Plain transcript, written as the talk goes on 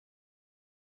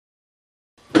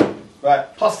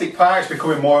Right, plastic pipe's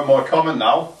becoming more and more common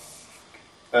now.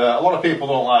 A lot of people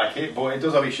don't like it, but it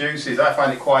does have its uses. I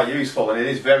find it quite useful and it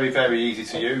is very, very easy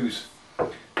to use.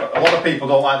 But a lot of people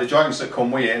don't like the joints that come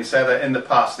with it and say that in the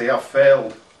past they have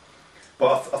failed.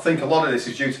 But I think a lot of this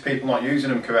is due to people not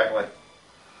using them correctly.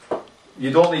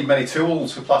 You don't need many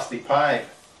tools for plastic pipe.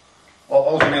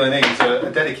 All you really need is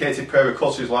a dedicated pair of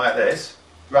cutters like this,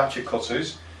 ratchet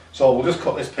cutters. So we'll just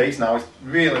cut this piece now. It's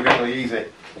really, really easy.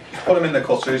 Just put them in the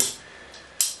cutters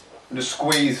and just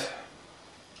squeeze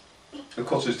the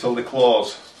cutters till they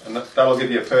close, and that'll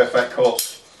give you a perfect cut.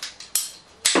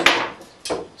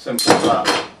 Simple as that.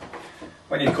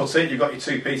 When you cut it, you've got your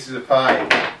two pieces of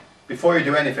pipe. Before you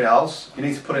do anything else, you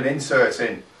need to put an insert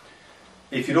in.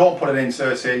 If you don't put an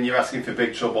insert in, you're asking for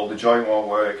big trouble. The joint won't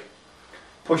work.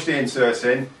 Push the insert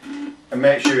in and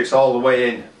make sure it's all the way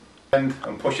in,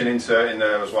 and push an insert in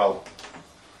there as well.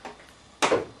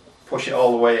 Push it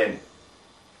all the way in.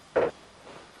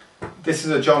 This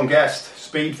is a John Guest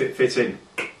Speedfit fitting.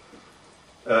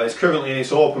 It's currently in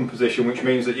its open position, which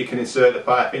means that you can insert the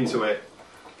pipe into it.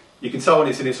 You can tell when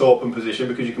it's in its open position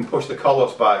because you can push the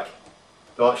collets back.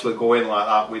 They'll actually go in like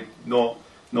that with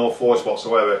no force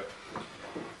whatsoever.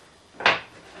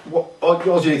 All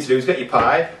you need to do is get your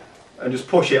pipe and just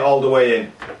push it all the way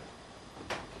in.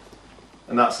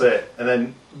 And that's it. And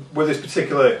then with this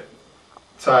particular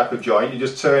type of joint, you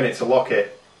just turn it to lock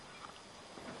it.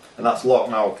 And that's locked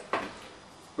now.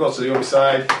 Go to the other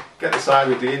side, get the side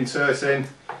with the insert in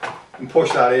and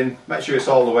push that in, make sure it's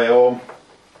all the way home,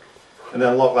 and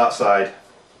then lock that side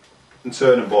and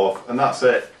turn them both, and that's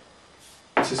it.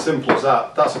 It's as simple as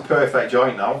that. That's a perfect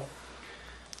joint now.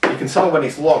 You can tell when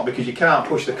it's locked because you can't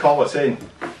push the collet in.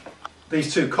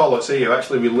 These two collets here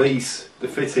actually release the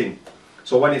fitting,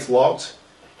 so when it's locked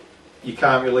you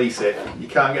can't release it. You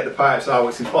can't get the pipes out.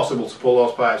 It's impossible to pull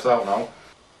those pipes out now.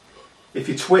 If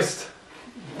you twist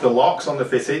the locks on the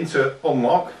fitting to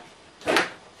unlock,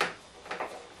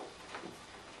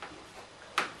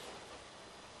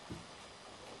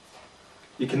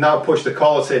 you can now push the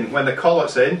collet in. When the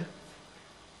collet's in,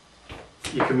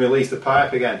 you can release the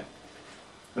pipe again,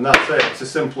 and that's it. It's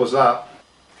as simple as that.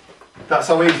 That's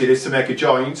how easy it is to make a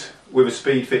joint with a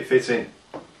Speedfit fitting,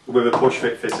 with a push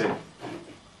fit fitting.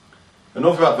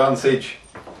 Another advantage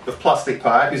of plastic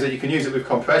pipe is that you can use it with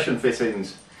compression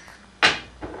fittings.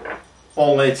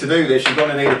 Only to do this you're going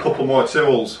to need a couple more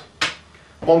tools.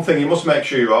 One thing you must make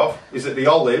sure of is that the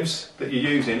olives that you're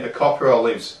using are copper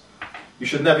olives. You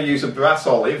should never use a brass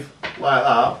olive like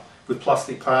that with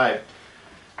plastic pipe.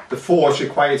 The force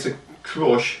required to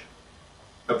crush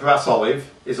a brass olive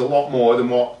is a lot more than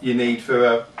what you need for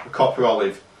a copper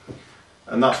olive,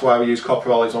 and that's why we use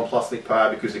copper olives on plastic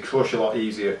pipe, because they crush a lot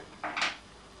easier.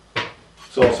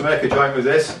 So to make a joint with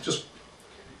this, just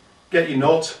get your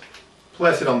nut,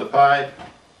 place it on the pipe,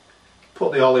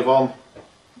 put the olive on.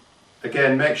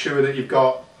 Again, make sure that you've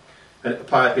got a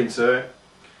pipe insert,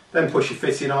 then push your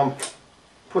fitting on,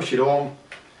 push it on,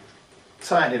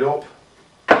 tighten it up,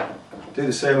 do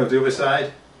the same with the other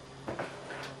side,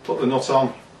 put the nut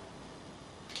on,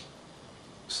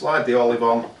 slide the olive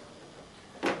on,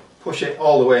 push it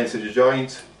all the way into the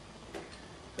joint,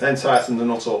 then tighten the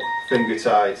nut up, finger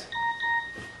tight.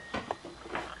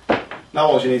 Now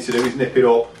all you need to do is nip it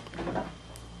up.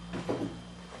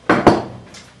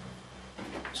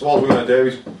 So all we're going to do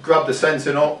is grab the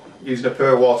centre nut using a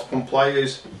pair of water pump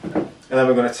pliers, and then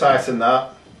we're going to tighten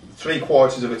that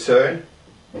 3/4 of a turn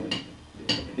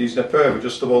using a pair of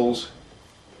adjustables.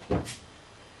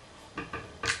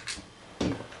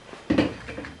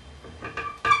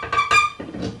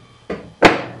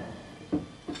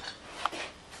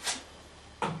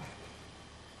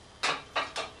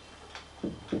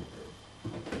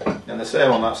 And the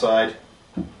same on that side.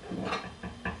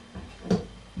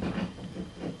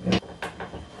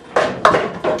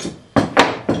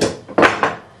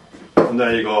 And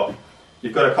there you go.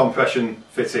 You've got a compression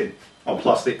fitting on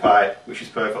plastic pipe, which is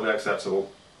perfectly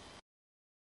acceptable.